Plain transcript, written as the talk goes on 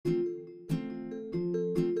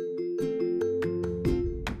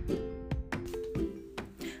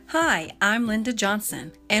Hi, I'm Linda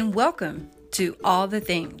Johnson, and welcome to All the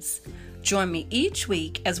Things. Join me each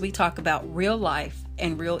week as we talk about real life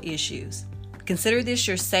and real issues. Consider this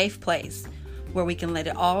your safe place where we can let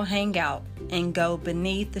it all hang out and go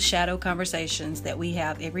beneath the shadow conversations that we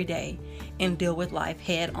have every day and deal with life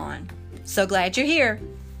head on. So glad you're here.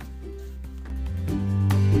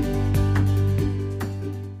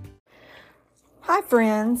 Hi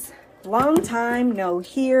friends, long time no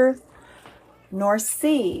hear nor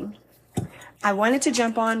see. I wanted to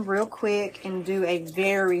jump on real quick and do a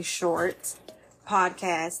very short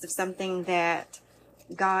podcast of something that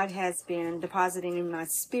God has been depositing in my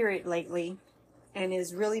spirit lately and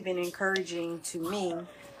has really been encouraging to me.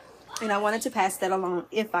 And I wanted to pass that along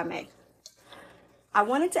if I may. I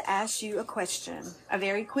wanted to ask you a question, a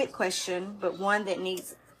very quick question, but one that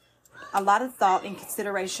needs a lot of thought and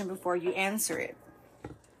consideration before you answer it.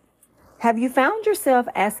 Have you found yourself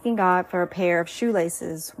asking God for a pair of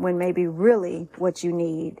shoelaces when maybe really what you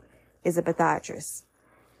need is a podiatrist?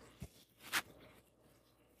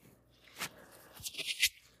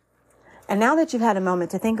 And now that you've had a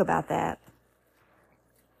moment to think about that,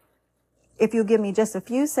 if you'll give me just a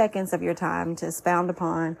few seconds of your time to expound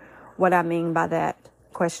upon what I mean by that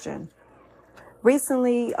question.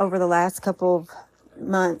 Recently, over the last couple of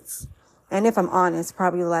months, and if I'm honest,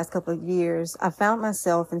 probably the last couple of years, I found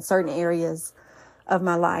myself in certain areas of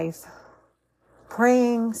my life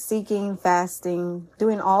praying, seeking, fasting,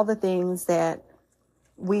 doing all the things that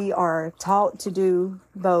we are taught to do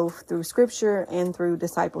both through scripture and through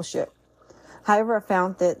discipleship. However, I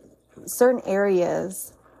found that certain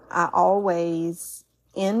areas I always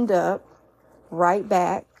end up right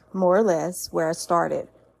back, more or less, where I started.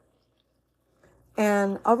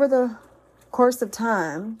 And over the course of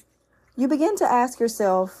time, you begin to ask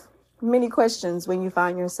yourself many questions when you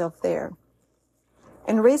find yourself there.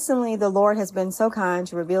 And recently, the Lord has been so kind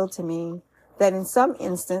to reveal to me that in some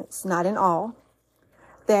instance, not in all,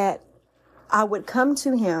 that I would come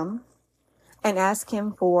to Him and ask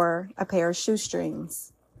Him for a pair of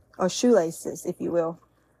shoestrings or shoelaces, if you will,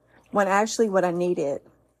 when actually what I needed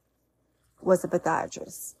was a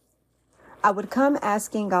podiatrist. I would come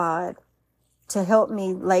asking God to help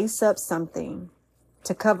me lace up something,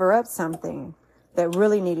 to cover up something that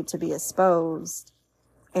really needed to be exposed,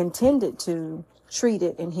 intended to treat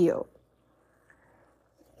it and heal.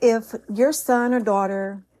 If your son or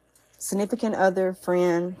daughter, significant other,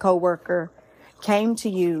 friend, coworker came to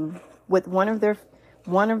you with one of their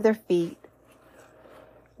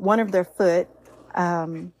foot,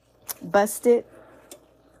 busted,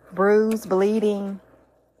 bruised, bleeding,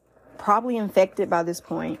 probably infected by this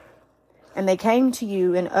point, and they came to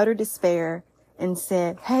you in utter despair and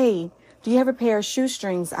said, "Hey, do you have a pair of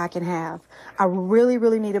shoestrings I can have? I really,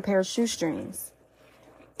 really need a pair of shoestrings."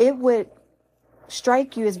 It would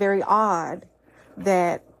strike you as very odd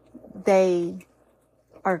that they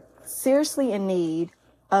are seriously in need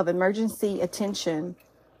of emergency attention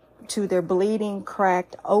to their bleeding,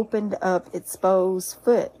 cracked, opened up, exposed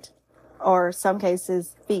foot, or some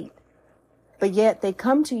cases feet. But yet they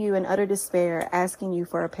come to you in utter despair asking you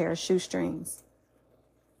for a pair of shoestrings.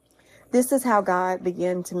 This is how God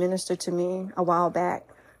began to minister to me a while back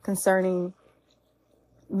concerning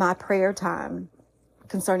my prayer time,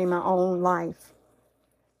 concerning my own life.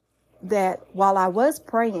 That while I was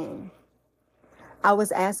praying, I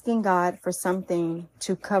was asking God for something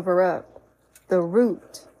to cover up the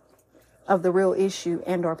root of the real issue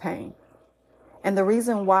and or pain. And the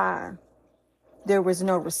reason why there was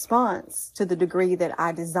no response to the degree that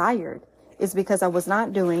I desired is because I was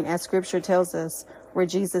not doing, as scripture tells us, where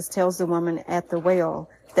Jesus tells the woman at the well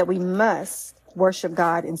that we must worship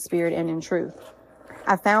God in spirit and in truth.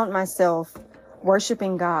 I found myself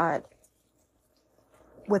worshiping God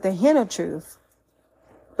with a hint of truth,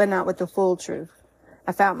 but not with the full truth.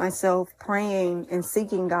 I found myself praying and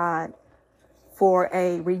seeking God for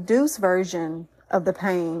a reduced version of the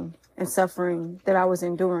pain and suffering that I was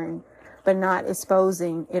enduring, but not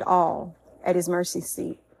exposing it all at His mercy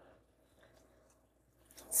seat.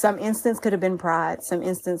 Some instance could have been pride. Some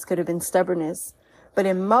instance could have been stubbornness. But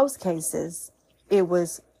in most cases, it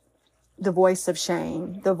was the voice of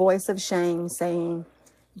shame saying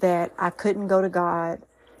that I couldn't go to God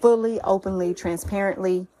fully, openly,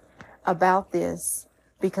 transparently about this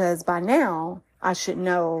because by now I should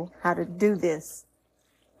know how to do this.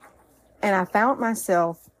 And I found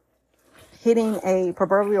myself hitting a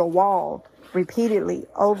proverbial wall repeatedly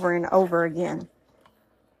over and over again.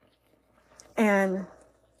 And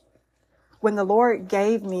when the Lord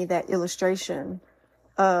gave me that illustration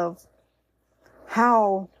of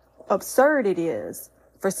how absurd it is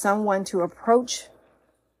for someone to approach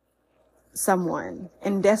someone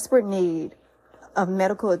in desperate need of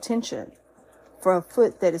medical attention for a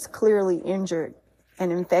foot that is clearly injured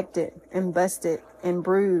and infected and busted and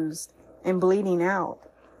bruised and bleeding out,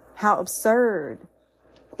 how absurd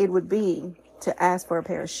it would be to ask for a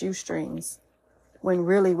pair of shoestrings when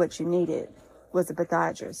really what you needed was a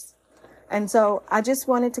podiatrist. And so I just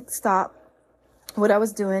wanted to stop what I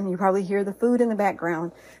was doing. You probably hear the food in the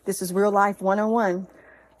background. This is Real Life 101.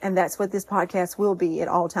 And that's what this podcast will be at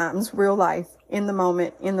all times. Real life, in the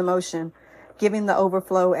moment, in the motion, giving the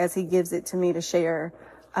overflow as he gives it to me to share.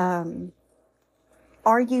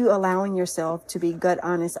 Are you allowing yourself to be gut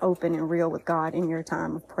honest, open, and real with God in your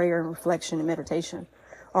time of prayer and reflection and meditation?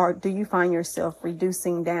 Or do you find yourself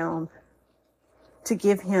reducing down to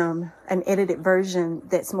give him an edited version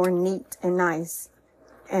that's more neat and nice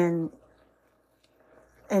and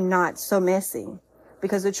not so messy?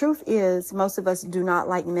 Because the truth is, most of us do not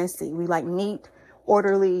like messy. We like neat,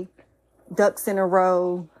 orderly, ducks in a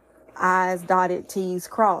row, I's dotted, T's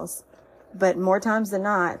crossed. But more times than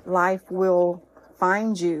not, life will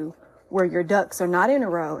find you where your ducks are not in a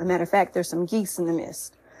row. As a matter of fact, there's some geese in the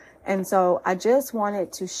mist. And so I just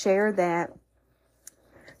wanted to share that,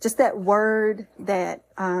 just that word that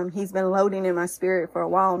he's been loading in my spirit for a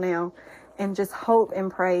while now, and just hope and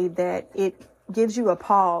pray that it gives you a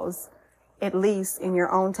pause, at least in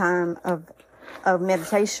your own time of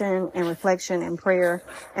meditation and reflection and prayer,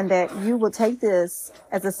 and that you will take this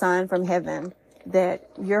as a sign from heaven that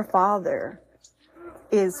your Father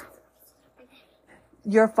is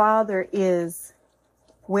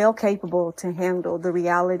well capable to handle the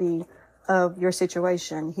reality of your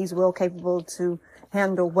situation. He's well capable to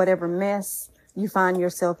handle whatever mess you find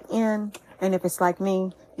yourself in. And if it's like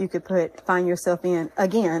me, you could find yourself in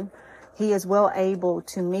again. He is well able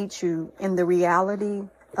to meet you in the reality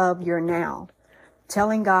of your now.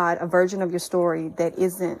 Telling God a version of your story that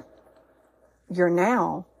isn't your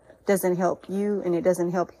now doesn't help you, and it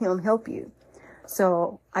doesn't help him help you.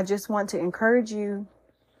 So I just want to encourage you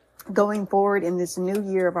going forward in this new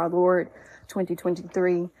year of our Lord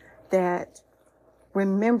 2023, that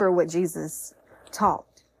remember what Jesus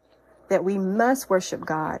taught, that we must worship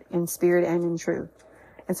God in spirit and in truth.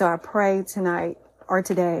 And so I pray tonight or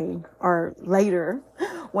today or later,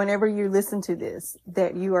 whenever you listen to this,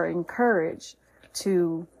 that you are encouraged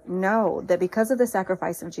to know that because of the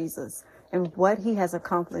sacrifice of Jesus and what he has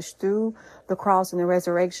accomplished through the cross and the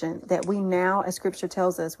resurrection, that we now, as scripture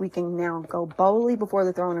tells us, we can now go boldly before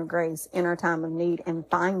the throne of grace in our time of need and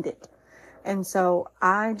find it. And so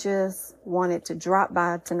I just wanted to drop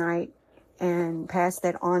by tonight and pass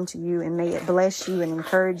that on to you, and may it bless you and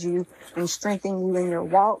encourage you and strengthen you in your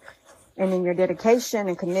walk and in your dedication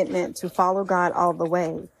and commitment to follow God all the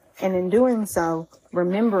way. And in doing so,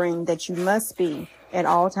 remembering that you must be at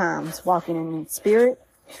all times walking in spirit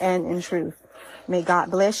and in truth. May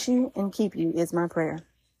God bless you and keep you is my prayer.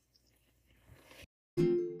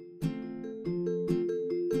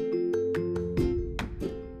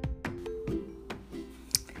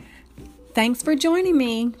 Thanks for joining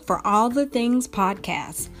me for All the Things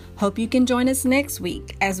podcast. Hope you can join us next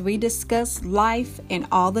week as we discuss life and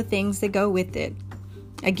all the things that go with it.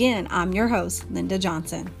 Again, I'm your host, Linda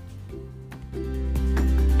Johnson.